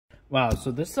Wow,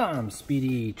 so this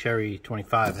Speedy Cherry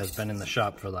 25 has been in the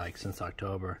shop for like since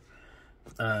October.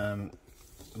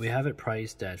 We have it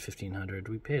priced at $1,500.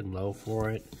 We paid low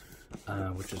for it,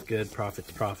 which is good.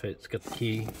 Profit's profit. It's got the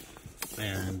key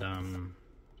and a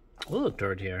little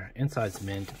dirt here. Inside's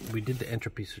mint. We did the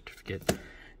entropy certificate,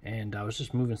 and I was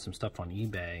just moving some stuff on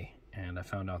eBay, and I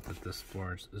found out that this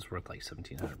board is worth like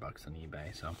 $1,700 on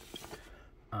eBay. So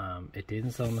it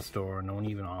didn't sell in the store. No one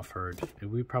even offered.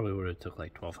 We probably would have took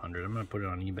like $1,200. I'm gonna put it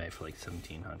on eBay for like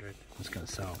 $1,700. It's gonna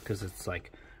sell because it's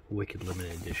like wicked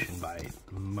limited edition by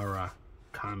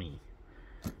Murakami.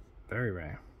 Very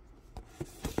rare.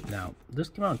 Now this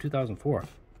came out in 2004.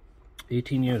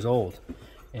 18 years old.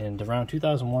 And around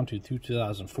 2001 to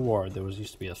 2004, there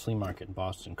used to be a flea market in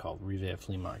Boston called Revere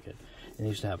Flea Market, and they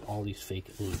used to have all these fake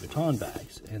Louis Vuitton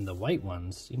bags. And the white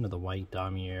ones, you know, the white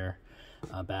damier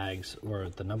bags, were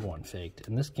the #1 faked.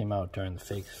 And this came out during the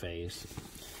fake phase.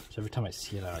 So every time I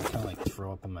see it, I kind of like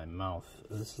throw up in my mouth.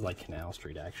 This is like Canal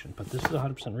Street action, but this is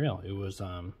 100% real. It was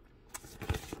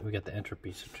we got the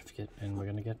entropy certificate, and we're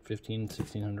gonna get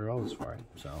 $1,500–$1,600 for it.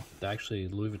 So actually,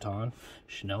 Louis Vuitton,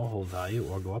 Chanel hold value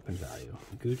or go up in value.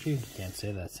 Gucci, can't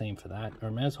say that same for that.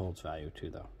 Hermes holds value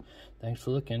too, though. Thanks for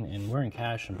looking, and we're in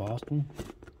cash in Boston.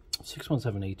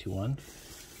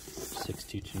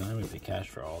 617-821-6229. We pay cash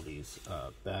for all these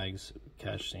bags,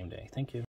 cash same day. Thank you.